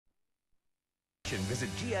Visit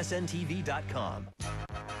gsntv.com.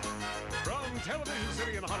 From Television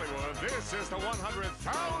City in Hollywood, this is the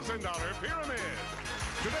 $100,000 Pyramid.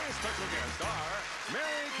 Today's special guests are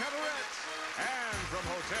Mary Cabaret, and from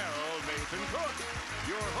Hotel Nathan Cook,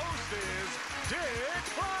 your host is Dick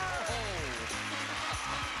Clark.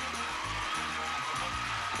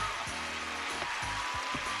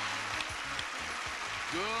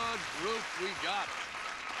 Good group we got.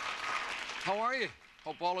 How are you?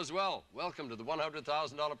 Hope all is well. Welcome to the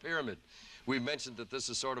 $100,000 Pyramid. We mentioned that this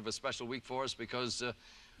is sort of a special week for us because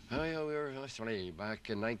we were back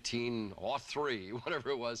in 1903, whatever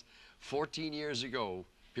it was, 14 years ago.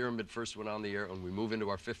 Pyramid first went on the air, and we move into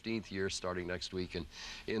our 15th year starting next week. And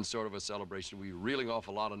in sort of a celebration, we're reeling off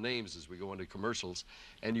a lot of names as we go into commercials.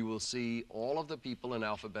 And you will see all of the people in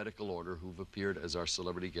alphabetical order who've appeared as our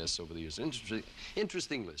celebrity guests over the years.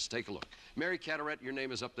 Interesting list. Take a look. Mary Cabaret, your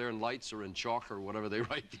name is up there in lights or in chalk or whatever they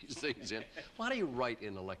write these things in. Why do you write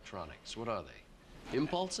in electronics? What are they?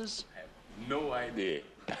 Impulses? I have no idea.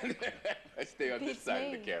 I stay on this side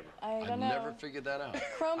of the camera. I don't know. I've never figured that out.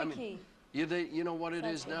 Chroma key. You know what it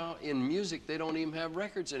is now? In music, they don't even have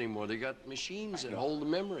records anymore. They got machines that hold the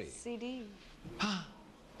memory. CD.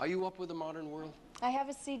 Are you up with the modern world? I have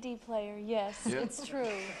a CD player, yes, Yeah? it's true.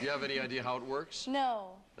 You have any idea how it works?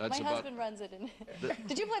 No. That's My about- husband runs it.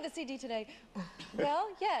 Did you play the CD today? Well,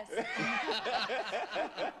 yes.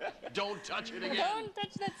 Don't touch it again. Don't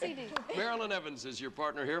touch that CD. Marilyn Evans is your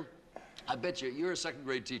partner here. I bet you're a second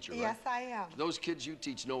grade teacher, right? Yes, I am. Those kids you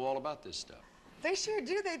teach know all about this stuff. They sure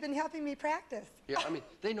do. They've been helping me practice. Yeah, I mean,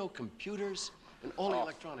 they know computers and all the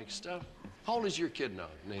electronic stuff. How old is your kid now,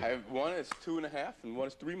 Nathan? I have one is 2.5 and one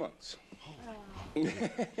is 3 months.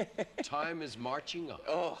 Time is marching up.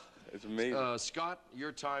 Oh, it's amazing. Scott,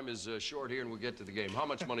 your time is short here, and we'll get to the game. How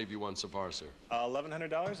much money have you won so far, sir?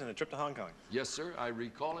 $1,100 and a trip to Hong Kong. Yes, sir. I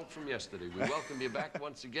recall it from yesterday. We welcome you back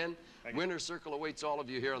once again. Winner's Circle awaits all of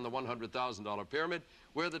you here on the $100,000 Pyramid,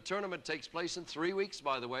 where the tournament takes place in 3 weeks,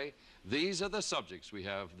 by the way. These are the subjects we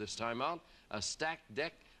have this time out. A stacked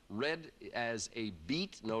deck, read as a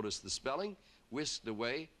beat, notice the spelling, whisked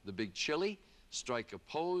away, the big chili, strike a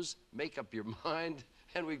pose, make up your mind,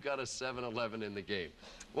 and we've got a 7-Eleven in the game.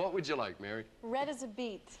 What would you like, Mary? Red as a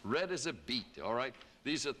beet. Red as a beet, all right?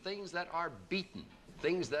 These are things that are beaten.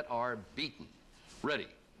 Things that are beaten. Ready,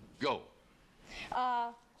 go.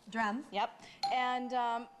 Drums. Yep. And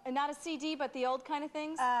not a CD, but the old kind of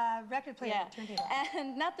things. Record player. Yeah. Turntable.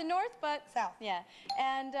 And not the North, but South. Yeah.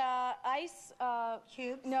 And ice.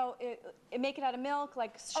 Cubes. No, make it out of milk,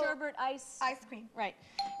 like sherbet, ice. Ice cream. Right.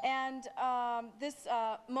 And this,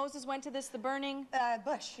 Moses went to this, the burning.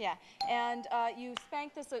 Bush. Yeah. And you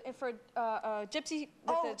spanked this for gypsy.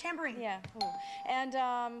 Oh, tambourine. Yeah. Ooh. And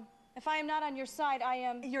if I am not on your side, I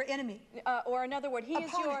am. Your enemy. Or another word. He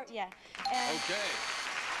is your. Opponent. Yeah. And Okay.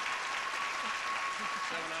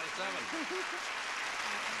 797.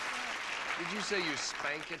 Did you say you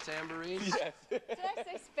spank a tambourine? Yes. Did I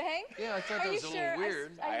say spank? Yeah, I thought Are that was you a sure? little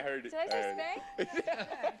weird. I heard it. Did I say spank?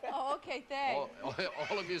 Oh, okay, thanks.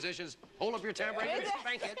 All of musicians, hold up your tambourine and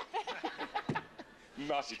spank it.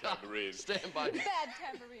 Naughty tambourine. Stand by. Bad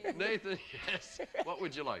tambourine. Nathan, yes. What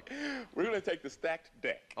would you like? We're going to take the stacked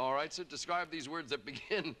deck. All right, so describe these words that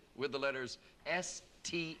begin with the letters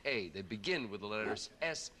S-T-A. They begin with the letters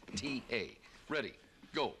S-T-A. Ready,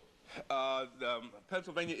 go.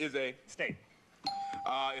 Pennsylvania is a State.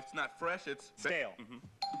 It's not fresh, it's Stale.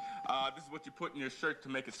 This is what you put in your shirt to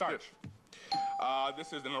make it Starch. stiff.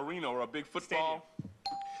 This is an arena or a big football.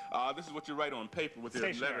 This is what you write on paper with your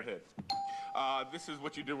Stationary. letterhead. This is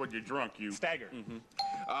what you do when you're drunk. You Stagger.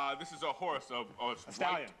 This is a horse of A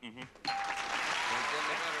stallion. Don't get any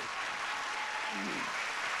better.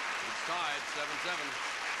 It's tied, 7-7.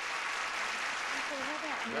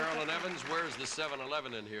 Marilyn Evans, where's the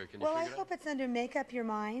 7-Eleven in here? Can you Well, I figure it out? hope it's under Make Up Your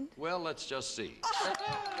Mind. Well, let's just see.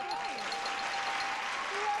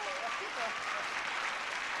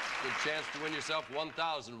 Good chance to win yourself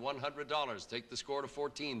 $1,100. Take the score to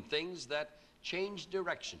 14. Things that change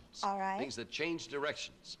directions. All right. Things that change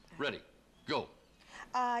directions. Ready, go.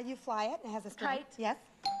 You fly it. It has a string. Kite. Yes.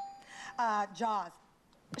 Jaws.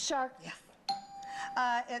 Shark. Yes.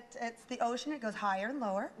 It's the ocean. It goes higher and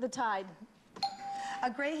lower. The tide. A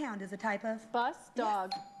greyhound is a type of. Bus.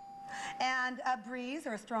 Dog. And a breeze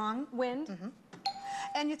or a strong. Wind.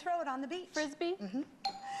 And you throw it on the beach. Frisbee.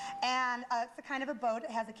 And it's a kind of a boat. It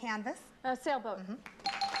has a canvas. Sailboat. You've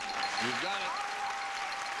got it.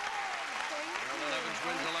 Marilyn Evans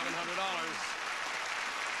wins $1,100.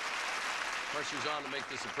 Pressure's on to make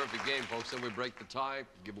this a perfect game, folks. Then we break the tie,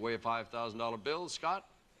 give away a $5,000 bill. Scott?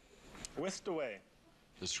 Whisked away.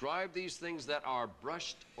 Describe these things that are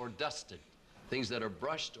brushed or dusted. Things that are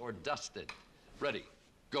brushed or dusted. Ready,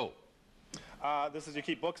 go. This is you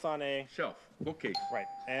keep books on a... Shelf. Bookcase. Right.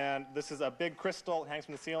 And this is a big crystal, hangs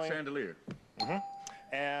from the ceiling. Chandelier.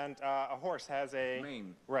 And a horse has a...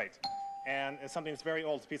 Mane. Right. And it's something that's very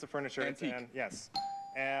old. It's a piece of furniture. Antique. And, yes.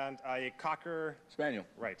 And a cocker... Spaniel.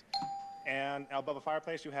 Right. And above a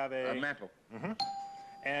fireplace you have a... Mantle.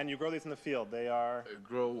 And you grow these in the field. They are...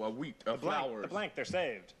 Grow wheat. Flowers. The blank, they're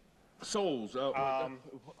saved. Souls. Grow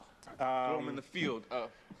them in the field.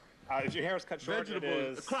 If your hair is cut short, Vegetables.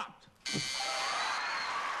 it is... Cropped.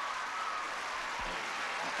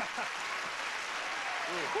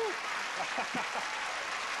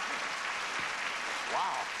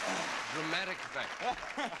 Wow. Dramatic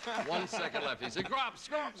effect. 1 second left. He said, "Grop,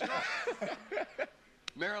 scrop, scrop."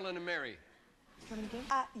 Marilyn and Mary. You want to give?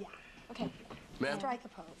 Yeah. Okay. Ma'am? Strike a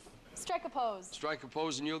pose. Strike a pose. Strike a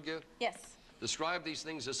pose and you'll give? Yes. Describe these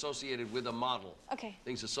things associated with a model. Okay.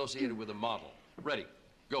 Things associated with a model. Ready,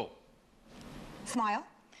 go. Smile.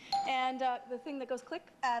 And the thing that goes click?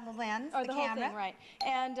 The lens, Or the whole camera. thing, right.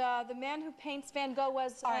 And the man who paints Van Gogh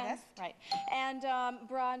was... Artist. right. And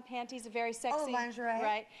bra and panties are very sexy. lingerie.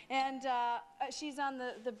 Right. And she's on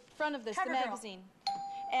the front of this, Cover the girl. magazine.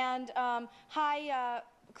 And high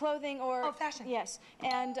clothing or... Oh, fashion. Yes.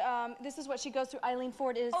 And this is what she goes through. Eileen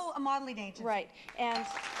Ford is... Oh, a modeling agency. Right. And...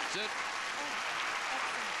 That's it.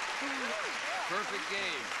 Perfect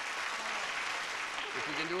game. If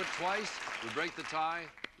we can do it twice, we break the tie.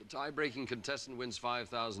 The tie-breaking contestant wins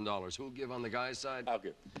 $5,000. Who'll give on the guy's side? I'll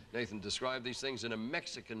give. Nathan, describe these things in a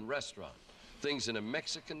Mexican restaurant. Things in a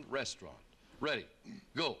Mexican restaurant. Ready,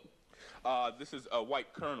 go. This is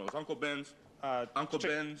white kernels. Uncle Ben's. Uncle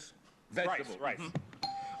Ben's. Rice, Vegetables. rice.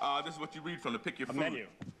 This is what you read from to pick your A food. menu.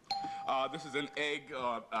 This is an egg,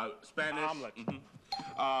 Spanish. Omelet.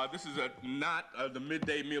 This is not the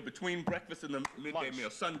midday meal between breakfast and the midday Lunch. meal.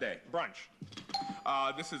 Sunday. Brunch.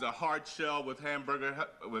 This is a hard shell with hamburger.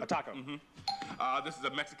 With, A taco. This is a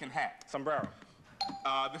Mexican hat. Sombrero.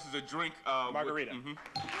 This is a drink. Margarita. All right, it's 21-21.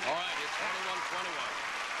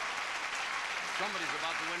 Somebody's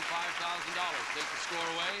about to win $5,000. Take the score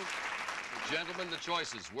away. Gentlemen, the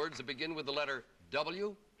choices. Words that begin with the letter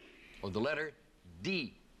W or the letter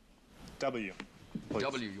D. W. Please.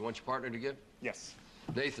 W. You want your partner to give? Yes.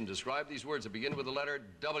 Nathan, describe these words that begin with the letter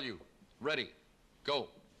W. Ready, go.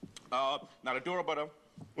 Not a door, but a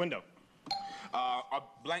Window.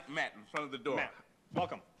 blank mat in front of the door. Mat.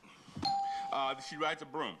 Welcome. She rides a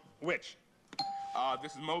broom. Witch.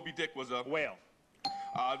 This is Moby Dick was a... Whale.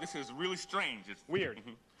 This is really strange. It's, Weird.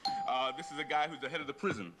 this is a guy who's the head of the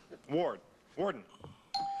prison. Ward. Warden.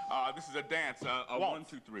 This is a dance. A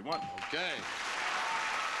Waltz. 1, 2, 3, 1. Okay.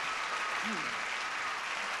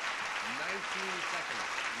 19 seconds.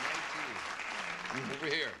 19. Over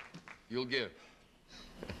here. You'll give.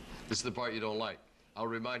 This is the part you don't like. I'll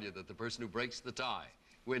remind you that the person who breaks the tie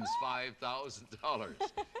wins $5,000.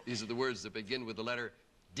 These are the words that begin with the letter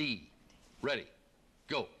D. Ready,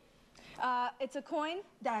 go. It's a coin.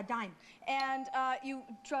 Dime. And you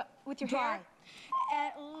with your Dry. hair.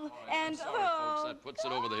 And Sorry, folks, that puts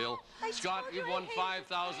it over the hill. Scott, you've won $5,000 and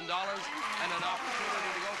an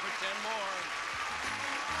opportunity to go for 10 more.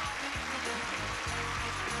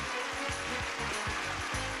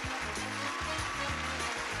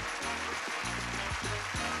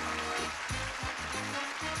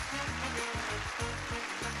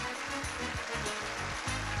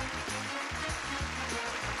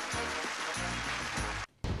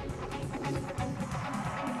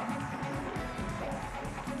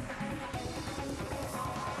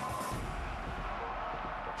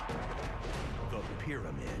 The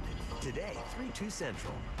Pyramid. Today, 3/2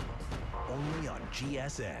 Central. Only on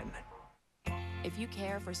GSN. If you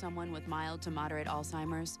care for someone with mild to moderate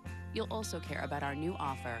Alzheimer's, you'll also care about our new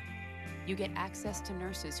offer. You get access to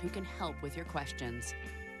nurses who can help with your questions.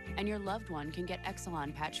 And your loved one can get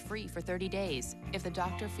Exelon patch free for 30 days if the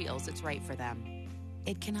doctor feels it's right for them.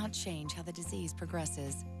 It cannot change how the disease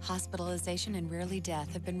progresses. Hospitalization and rarely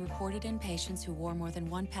death have been reported in patients who wore more than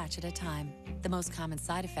one patch at a time. The most common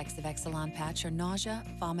side effects of Exelon patch are nausea,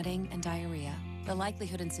 vomiting, and diarrhea. The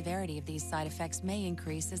likelihood and severity of these side effects may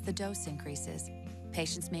increase as the dose increases.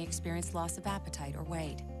 Patients may experience loss of appetite or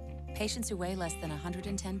weight. Patients who weigh less than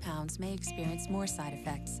 110 pounds may experience more side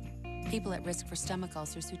effects. People at risk for stomach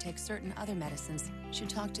ulcers who take certain other medicines should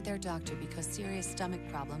talk to their doctor because serious stomach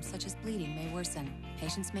problems such as bleeding may worsen.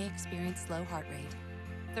 Patients may experience slow heart rate.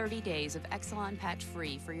 30 days of Exelon patch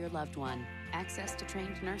free for your loved one. Access to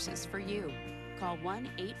trained nurses for you. Call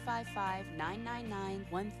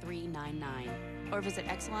 1-855-999-1399 or visit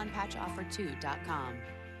ExelonPatchOffer2.com.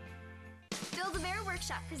 Build-A-Bear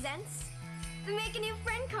Workshop presents the Make a New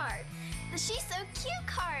Friend card. She's so cute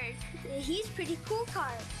card. He's pretty cool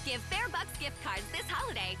card. Give Fair Bucks gift cards this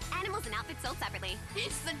holiday. Animals and outfits sold separately.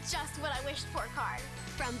 It's the just what I wished for card.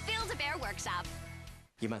 From Build-A-Bear Workshop.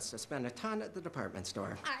 You must have spent a ton at the department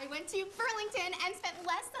store. I went to Burlington and spent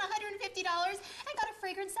less than $150 and got a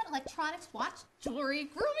fragrance set, electronics, watch, jewelry,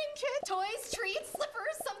 grooming kit, toys, treats,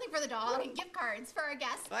 slippers, something for the dog, and gift cards for our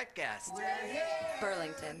guests. What guest?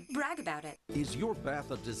 Burlington. Brag about it. Is your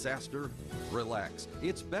bath a disaster? Relax.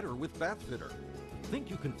 It's better with Bath Fitter.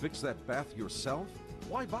 Think you can fix that bath yourself?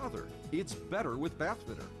 Why bother? It's better with Bath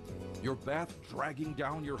Fitter. Your bath dragging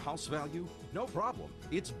down your house value? No problem.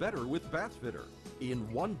 It's better with Bath Fitter.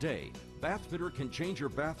 In one day, Bath Fitter can change your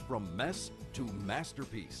bath from mess to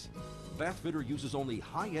masterpiece. Bath Fitter uses only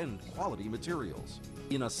high-end quality materials.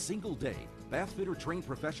 In a single day, Bath Fitter trained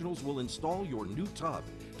professionals will install your new tub,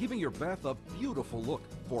 giving your bath a beautiful look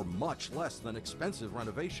for much less than expensive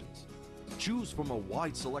renovations. Choose from a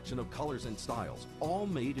wide selection of colors and styles, all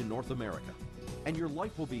made in North America. And your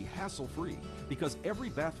life will be hassle-free because every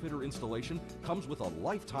Bath Fitter installation comes with a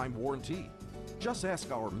lifetime warranty. Just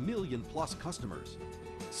ask our million-plus customers.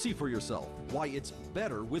 See for yourself why it's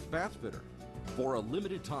better with Bath Fitter. For a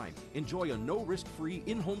limited time, enjoy a no-risk-free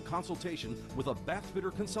in-home consultation with a Bath Fitter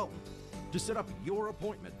consultant. To set up your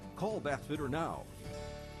appointment, call Bath Fitter now. All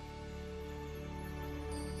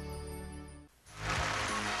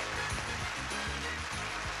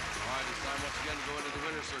right, it's time once again to go into the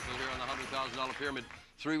winner's circle here on the $100,000 pyramid.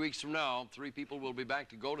 3 weeks from now, 3 people will be back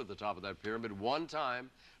to go to the top of that pyramid one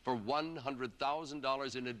time for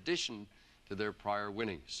 $100,000 in addition to their prior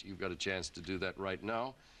winnings. You've got a chance to do that right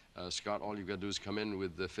now. Scott, all you've got to do is come in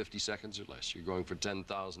with 50 seconds or less. You're going for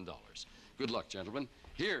 $10,000. Good luck, gentlemen.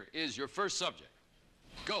 Here is your first subject.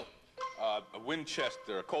 Go. A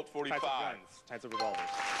Winchester, a Colt 45. Types of guns, types of revolvers.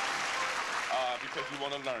 Because you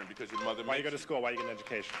want to learn, because your mother Why you makes go to school, why you get an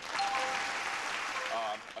education.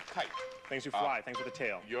 a kite. Things you fly, things with a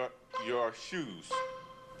tail. Your shoes.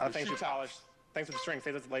 Things you polish, things with strings,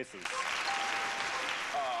 things with laces.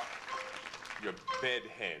 Your bed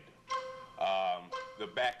head. The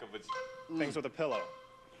back of its... Things with a pillow.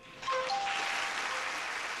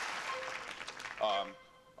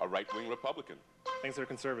 A right-wing Republican. Things that are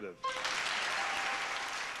conservative.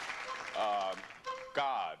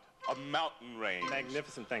 God. A mountain range.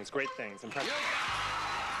 Magnificent things, great things, impressive.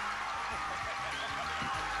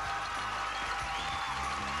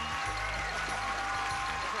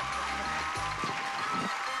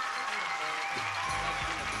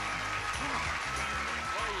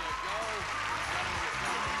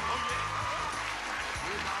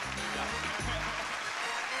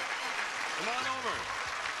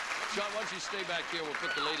 John, why don't you stay back here? We'll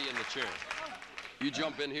put the lady in the chair. You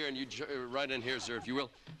jump in here and you right in here, sir, if you will.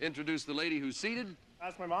 Introduce the lady who's seated.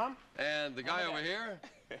 That's my mom. And the guy over here.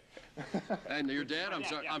 And your dad. I'm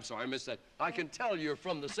sorry. I'm sorry, I missed that. I can tell you're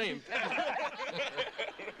from the same family.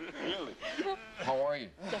 Really? How are you?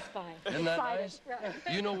 Just fine. Isn't that nice?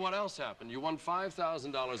 You know what else happened? You won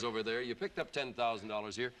 $5,000 over there. You picked up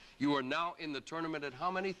 $10,000 here. You are now in the tournament at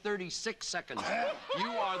how many? 36 seconds. You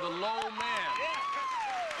are the low man.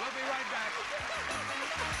 We'll be right back.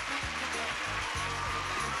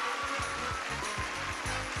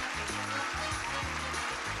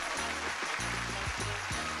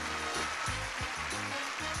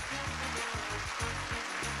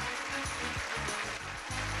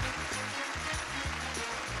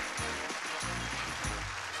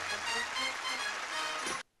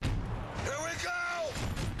 Here we go!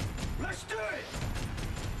 Let's do it!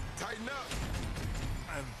 Tighten up.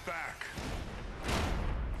 I'm back.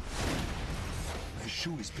 My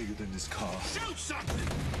shoe is bigger than this car. Shoot something!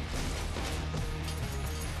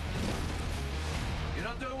 You're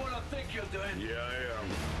not doing what I think you're doing. Yeah, I am.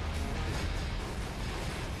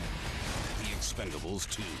 The Expendables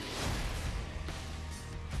 2.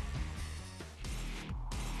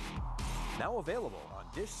 Now available on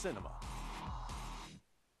Dish Cinema.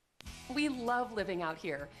 We love living out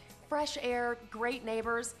here. Fresh air, great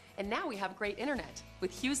neighbors, and now we have great internet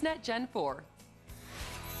with HughesNet Gen 4.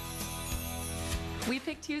 We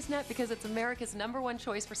picked HughesNet because it's America's #1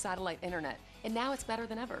 choice for satellite internet, and now it's better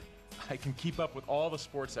than ever. I can keep up with all the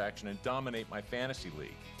sports action and dominate my fantasy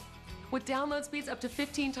league. With download speeds up to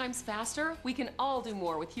 15 times faster, we can all do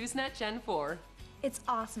more with HughesNet Gen 4. It's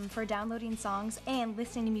awesome for downloading songs and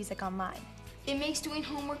listening to music online. It makes doing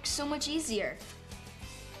homework so much easier.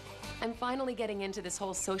 I'm finally getting into this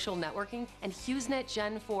whole social networking, and HughesNet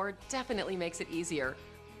Gen 4 definitely makes it easier.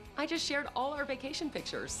 I just shared all our vacation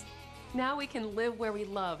pictures. Now we can live where we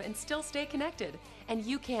love and still stay connected. And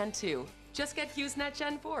you can too. Just get HughesNet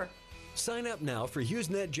Gen 4. Sign up now for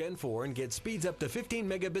HughesNet Gen 4 and get speeds up to 15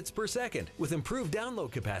 megabits per second with improved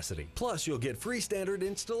download capacity. Plus, you'll get free standard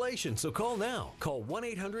installation, so call now. Call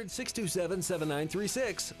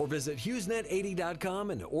 1-800-627-7936 or visit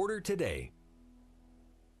HughesNet80.com and order today.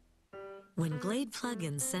 When Glade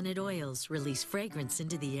plug-in scented oils release fragrance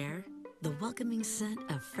into the air, the welcoming scent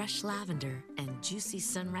of fresh lavender and juicy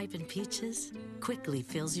sun-ripened peaches quickly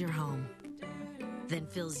fills your home. Then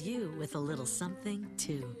fills you with a little something,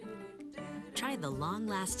 too. Try the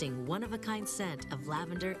long-lasting, one-of-a-kind scent of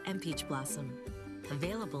lavender and peach blossom.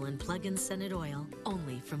 Available in plug-in scented oil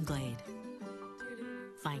only from Glade.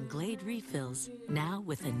 Find Glade refills now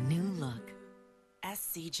with a new look.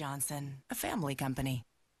 SC Johnson, a family company.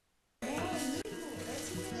 Okay.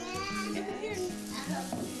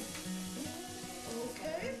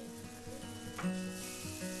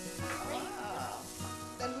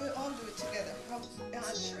 Then we'll all do it together. On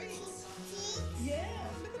trees. Yeah,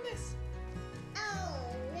 look at this.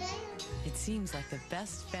 It seems like the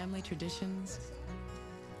best family traditions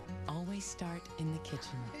always start in the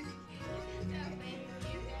kitchen.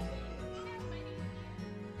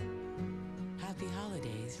 Happy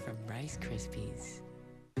holidays from Rice Krispies.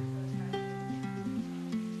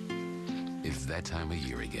 It's that time of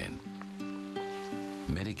year again.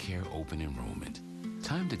 Medicare open enrollment.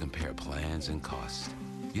 Time to compare plans and costs.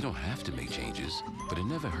 You don't have to make changes, but it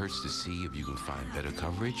never hurts to see if you can find better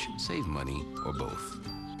coverage, save money, or both.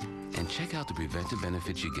 And check out the preventive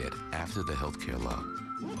benefits you get after the healthcare law.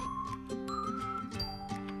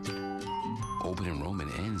 Open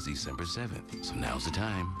enrollment ends December 7th, so now's the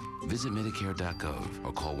time. Visit Medicare.gov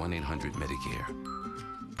or call 1-800-MEDICARE.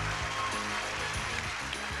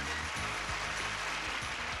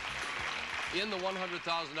 In the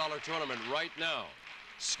 $100,000 tournament right now,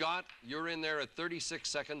 Scott, you're in there at 36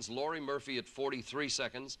 seconds. Lori Murphy at 43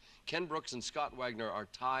 seconds. Ken Brooks and Scott Wagner are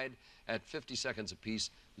tied at 50 seconds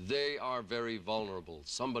apiece. They are very vulnerable.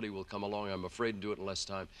 Somebody will come along, I'm afraid, and do it in less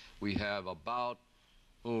time. We have about,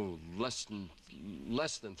 less than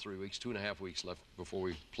 3 weeks, 2.5 weeks left before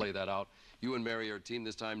we play that out. You and Mary are a team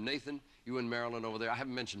this time. Nathan, you and Marilyn over there. I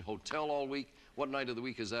haven't mentioned hotel all week. What night of the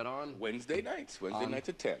week is that on? Wednesday nights. Wednesday nights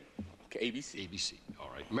at 10. Okay, ABC. ABC.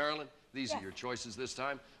 All right. Marilyn, these are your choices this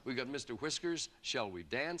time. We've got Mr. Whiskers, Shall We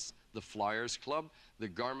Dance, the Flyers Club, the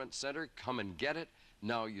Garment Center, Come and Get It,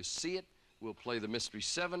 Now You See It. We'll play the Mystery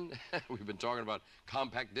 7. We've been talking about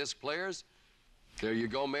compact disc players. There you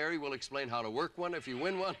go, Mary. We'll explain how to work one if you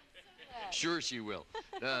win one. Sure she will.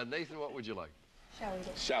 Nathan, what would you like? Shall we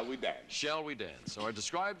dance? Shall we dance? Shall we dance? So I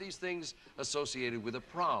describe these things associated with a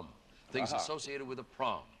prom. Things associated with a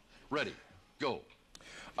prom. Ready, go.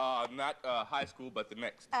 Not high school, but the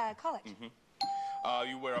next. College.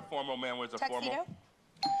 You wear a formal, man wears a Tuxedo?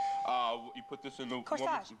 formal. You put this in the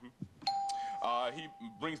Corsage. He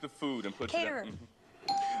brings the food and puts Caterer. it in.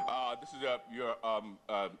 This is your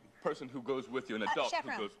person who goes with you, an adult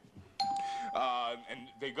chaperone. who goes. And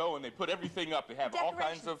they go and they put everything up. They have all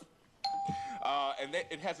kinds of. And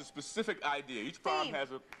it has a specific idea. Each prom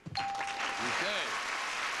has a. Okay.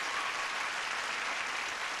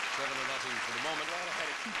 7-0 for the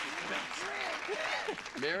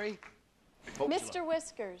moment. Mary? Mr.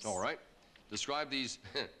 Whiskers. All right. Describe these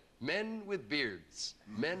men with beards.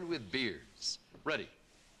 Men with beards. Ready.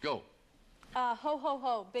 Go. Ho, ho,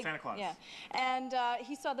 ho. Big, Santa Claus. Yeah. And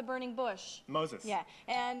he saw the burning bush. Moses. Yeah.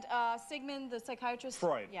 And Sigmund, the psychiatrist.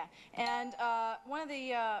 Freud. Yeah. And one of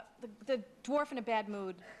the dwarf in a bad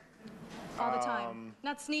mood. All the time.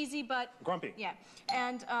 Not sneezy, but... Grumpy. Yeah.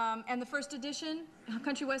 And the first edition,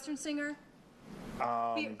 country western singer.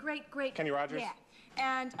 Great. Kenny Rogers. Yeah.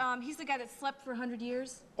 And he's the guy that slept for 100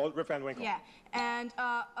 years. Old Rip Van Winkle. Yeah. And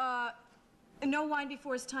no wine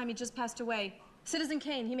before his time. He just passed away. Citizen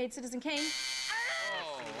Kane. He made Citizen Kane.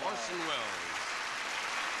 Oh, Orson Welles.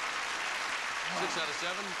 6 out of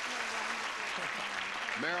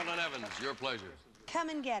 7. Marilyn Evans, your pleasure. Come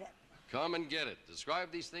and get it. Come and get it.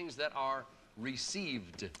 Describe these things that are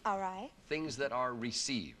received. All right. Things that are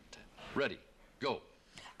received. Ready. Go.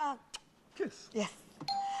 Kiss. Yes.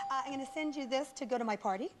 I'm going to send you this to go to my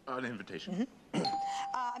party. An invitation.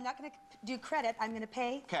 I'm not going to do credit. I'm going to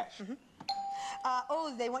pay. Cash.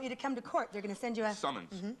 They want you to come to court. They're going to send you a...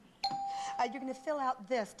 Summons. You're going to fill out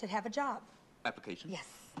this to have a job. Application. Yes.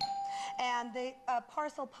 And the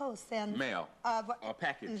parcel posts and... Mail.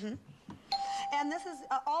 Package. And this is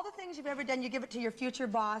all the things you've ever done. You give it to your future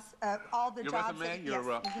boss, all the your jobs... resume, that,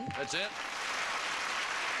 your... That's it.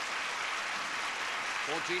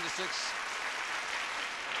 14 to 6.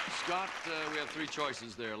 Scott, we have 3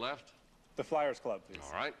 choices there left. The Flyers Club, please.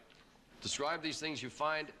 All right. Describe these things you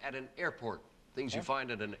find at an airport. Things you find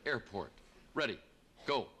at an airport. Ready.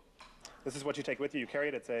 Go. This is what you take with you. You carry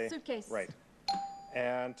it. It's a... Suitcase. Right.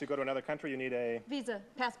 And to go to another country, you need a... Visa,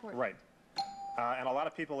 passport. Right. And a lot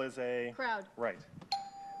of people is a... Crowd. Right.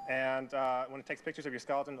 And when it takes pictures of your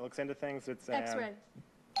skeleton, it looks into things, it's an... X-ray.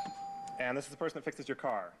 And this is the person that fixes your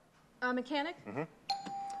car. A mechanic. Mm-hmm.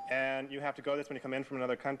 And you have to go this when you come in from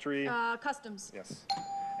another country. Customs. Yes.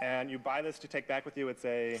 And you buy this to take back with you. It's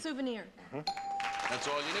a... Souvenir. Mm-hmm. That's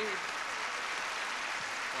all you need.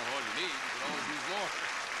 Not all you need. You can always use more.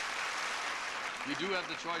 You do have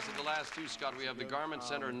the choice of the last two, Scott. We have the Garment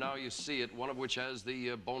Center, and now you see it, one of which has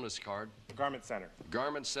the bonus card. The Garment Center.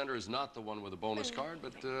 Garment Center is not the one with a bonus card,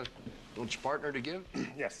 but don't your partner to give?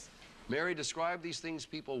 Yes. Mary, describe these things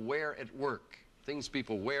people wear at work. Things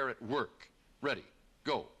people wear at work. Ready,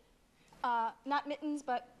 go. Not mittens,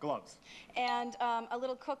 but... Gloves. And a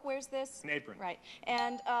little cook wears this. An apron. Right.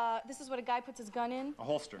 And this is what a guy puts his gun in. A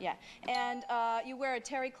holster. Yeah. And you wear a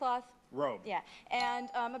terry cloth. Robe. Yeah. And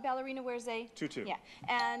a ballerina wears a... Tutu. Yeah.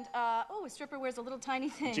 And, a stripper wears a little tiny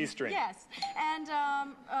thing. G-string. Yes. And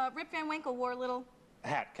Rip Van Winkle wore a little...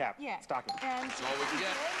 Hat, cap, yeah. stocking. And... That's all we can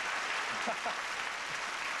get.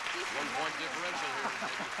 1 point differential here.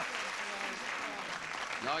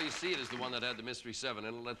 Now you see it as the one that had the mystery 7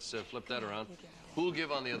 in it. Let's flip that around. Who'll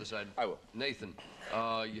give on the other side? I will. Nathan,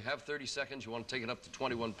 you have 30 seconds. You want to take it up to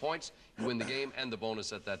 21 points. You win the game and the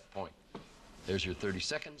bonus at that point. There's your 30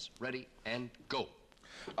 seconds. Ready, and go.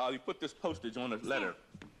 You put this postage on a letter.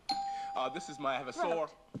 This is my, I have a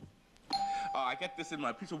sore. I get this in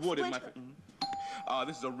my piece of wood in my...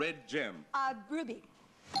 this is a red gem. Ruby.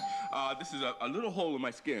 This is a little hole in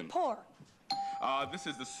my skin. Pore. This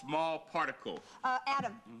is the small particle.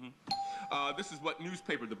 Atom. Mm-hmm. This is what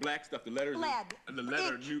newspaper, the black stuff, the letters. Lead. The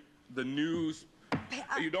letter, the news.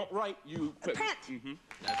 You don't write, you... Print. Mm-hmm.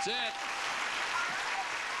 That's it.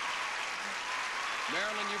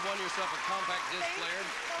 Marilyn, you've won yourself a compact disc player.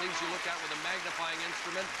 Things you look at with a magnifying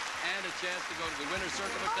instrument and a chance to go to the winner's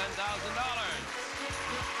circle of $10,000.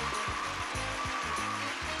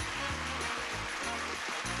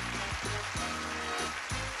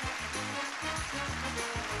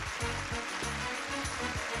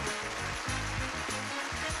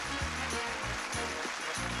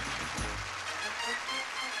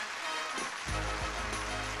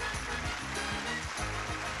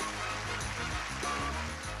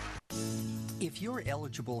 If you're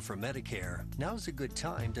eligible for Medicare, now's a good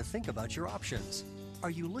time to think about your options.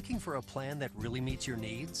 Are you looking for a plan that really meets your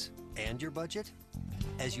needs and your budget?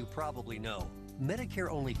 As you probably know,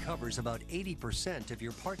 Medicare only covers about 80% of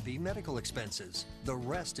your Part B medical expenses. The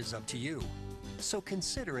rest is up to you. So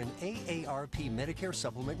consider an AARP Medicare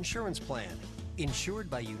Supplement Insurance Plan, insured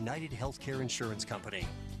by United Healthcare Insurance Company.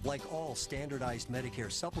 Like all standardized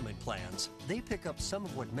Medicare supplement plans, they pick up some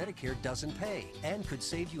of what Medicare doesn't pay and could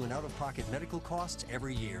save you in out-of-pocket medical costs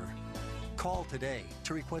every year. Call today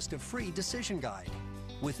to request a free decision guide.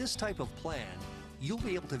 With this type of plan, you'll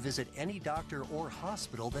be able to visit any doctor or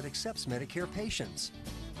hospital that accepts Medicare patients.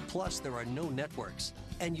 Plus, there are no networks,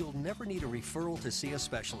 and you'll never need a referral to see a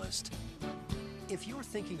specialist. If you're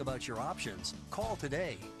thinking about your options, call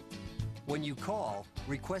today. When you call,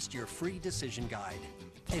 request your free decision guide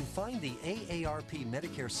and find the AARP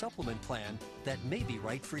Medicare supplement plan that may be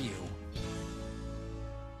right for you.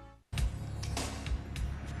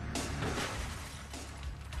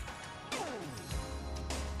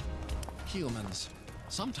 Humans.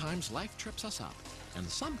 Sometimes life trips us up, and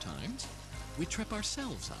sometimes we trip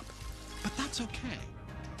ourselves up. But that's okay.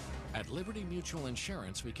 At Liberty Mutual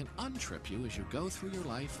Insurance, we can untrip you as you go through your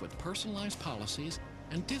life with personalized policies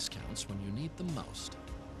and discounts when you need them most.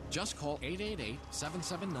 Just call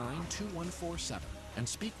 888-779-2147 and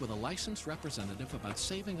speak with a licensed representative about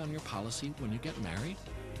saving on your policy when you get married,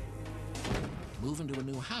 move into a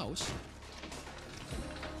new house,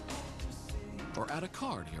 or add a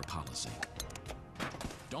car to your policy.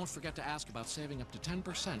 Don't forget to ask about saving up to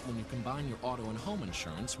 10% when you combine your auto and home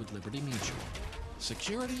insurance with Liberty Mutual.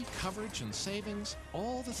 Security, coverage, and savings,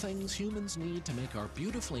 all the things humans need to make our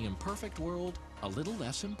beautifully imperfect world a little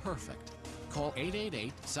less imperfect. Call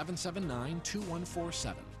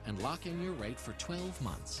 888-779-2147 and lock in your rate for 12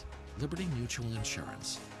 months. Liberty Mutual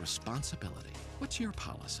Insurance. Responsibility. What's your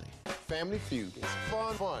policy? Family Feud is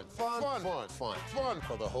fun for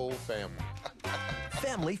the whole family.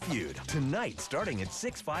 Family Feud, tonight starting at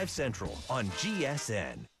 6/5 Central on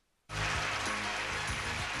GSN.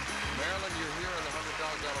 Marilyn, you're here in the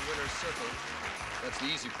 $100,000 winner's circle. That's the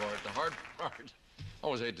easy part. The hard part, I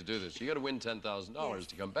always hate to do this. You got to win $10,000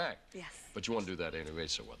 to come back. Yes. But you want to do that anyway,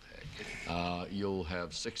 so what the heck. You'll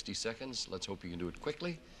have 60 seconds. Let's hope you can do it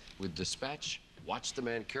quickly with dispatch. Watch the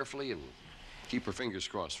man carefully and keep her fingers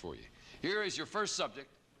crossed for you. Here is your first subject.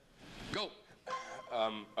 Go.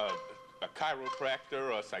 A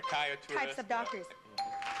chiropractor, a psychiatrist. Types of doctors.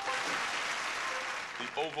 The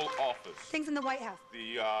Oval Office. Things in the White House.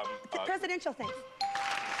 The presidential things.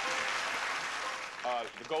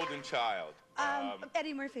 The Golden Child.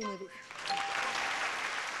 Eddie Murphy movies.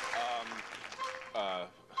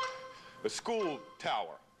 The school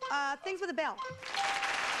tower. Things with a bell.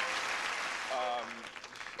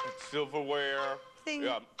 Silverware. Things.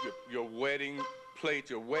 Your wedding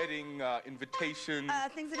plate, your wedding invitation.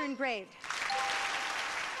 Things that are engraved.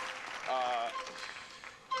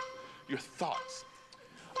 Your thoughts.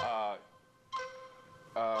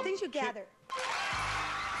 Things you gather.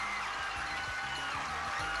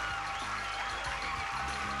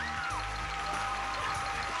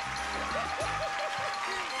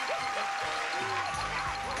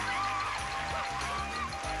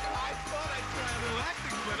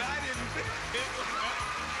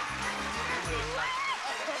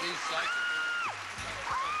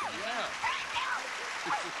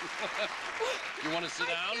 You want to sit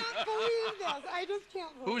down? I can't believe this. I just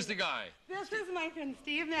can't believe Who's the guy? This is my friend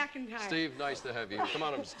Steve McIntyre. Steve, nice to have you. Come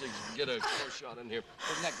on, get a close shot in here.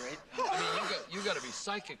 Isn't that great? I mean, you got to be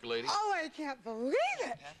psychic, lady. Oh, I can't believe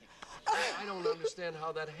it. I don't understand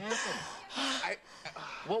how that happened.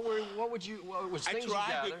 What was things you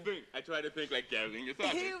gathered? I tried to think like gathering your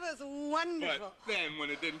thoughts. He was wonderful. But then when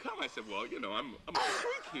it didn't come, I said, well, you know, I'm a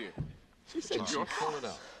freak here. She said, Pull it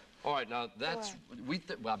out. All right, now that's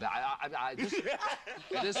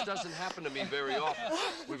this doesn't happen to me very often.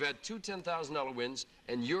 We've had two $10,000 wins,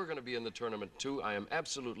 and you're going to be in the tournament too. I am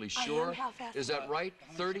absolutely sure. I am. How fast? Is that right?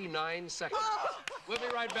 39 seconds. We'll be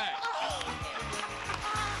right back.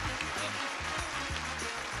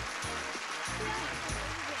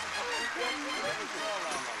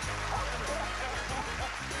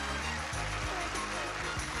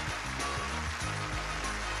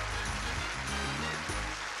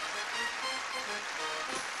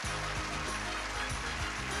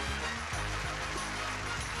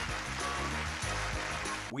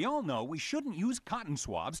 We all know we shouldn't use cotton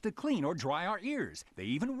swabs to clean or dry our ears. They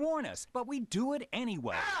even warn us, but we do it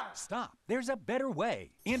anyway. Stop. There's a better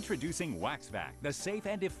way. Introducing WaxVac, the safe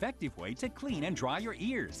and effective way to clean and dry your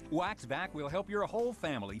ears. WaxVac will help your whole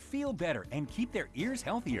family feel better and keep their ears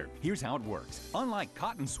healthier. Here's how it works. Unlike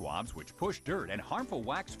cotton swabs, which push dirt and harmful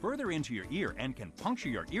wax further into your ear and can puncture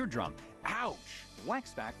your eardrum, ouch!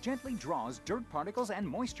 WaxVac gently draws dirt particles and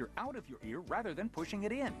moisture out of your ear rather than pushing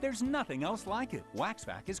it in. There's nothing else like it.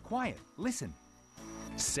 WaxVac is quiet. Listen.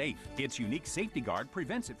 Safe. Its unique safety guard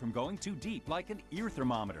prevents it from going too deep like an ear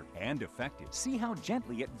thermometer. And effective. See how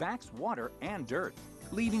gently it vacs water and dirt,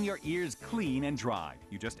 leaving your ears clean and dry.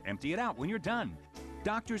 You just empty it out when you're done.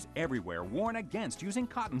 Doctors everywhere warn against using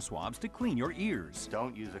cotton swabs to clean your ears.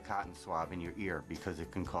 Don't use a cotton swab in your ear because it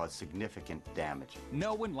can cause significant damage.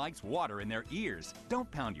 No one likes water in their ears. Don't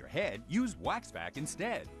pound your head. Use WaxVac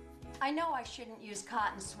instead. I know I shouldn't use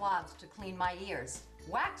cotton swabs to clean my ears.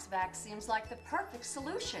 WaxVac seems like the perfect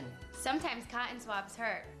solution. Sometimes cotton swabs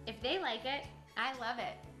hurt. If they like it, I love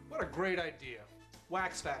it. What a great idea.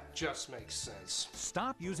 WaxVac just makes sense.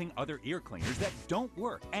 Stop using other ear cleaners that don't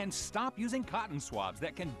work, and stop using cotton swabs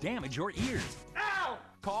that can damage your ears. Ow!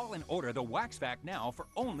 Call and order the WaxVac now for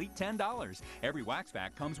only $10. Every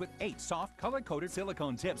WaxVac comes with 8 soft, color-coded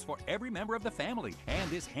silicone tips for every member of the family, and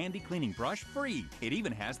this handy cleaning brush free. It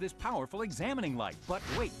even has this powerful examining light. But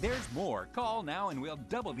wait, there's more. Call now and we'll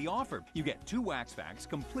double the offer. You get 2 WaxVacs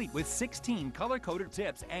complete with 16 color-coded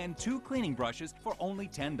tips and 2 cleaning brushes for only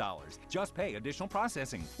 $10. Just pay additional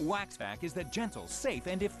processing. WaxVac is the gentle, safe,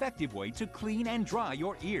 and effective way to clean and dry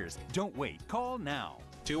your ears. Don't wait. Call now.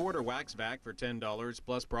 To order WaxVac for $10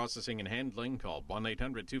 plus processing and handling, call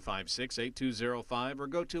 1-800-256-8205 or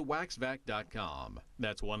go to waxvac.com.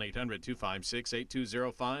 That's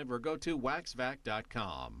 1-800-256-8205 or go to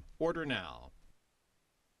waxvac.com. Order now.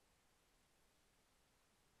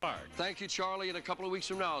 Thank you, Charlie. In a couple of weeks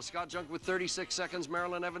from now, Scott Junk with 36 seconds,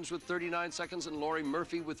 Marilyn Evans with 39 seconds, and Lori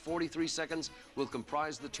Murphy with 43 seconds will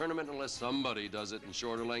comprise the tournament unless somebody does it in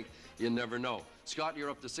shorter length. You never know. Scott, you're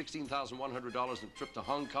up to $16,100 and a trip to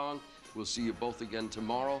Hong Kong. We'll see you both again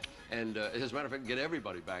tomorrow. And as a matter of fact, get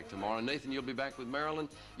everybody back tomorrow. And Nathan, you'll be back with Marilyn.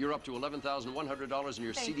 You're up to $11,100 in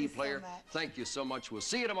your CD player. So much. Thank you so much. We'll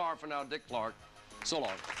see you tomorrow. For now, Dick Clark. So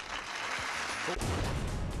long.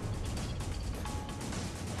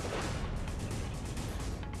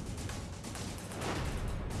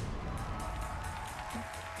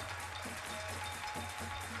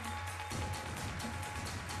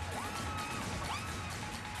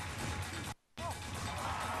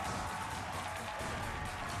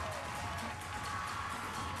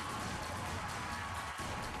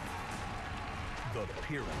 The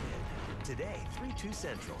Pyramid. Today, 3/2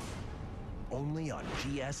 Central. Only on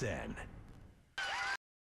GSN.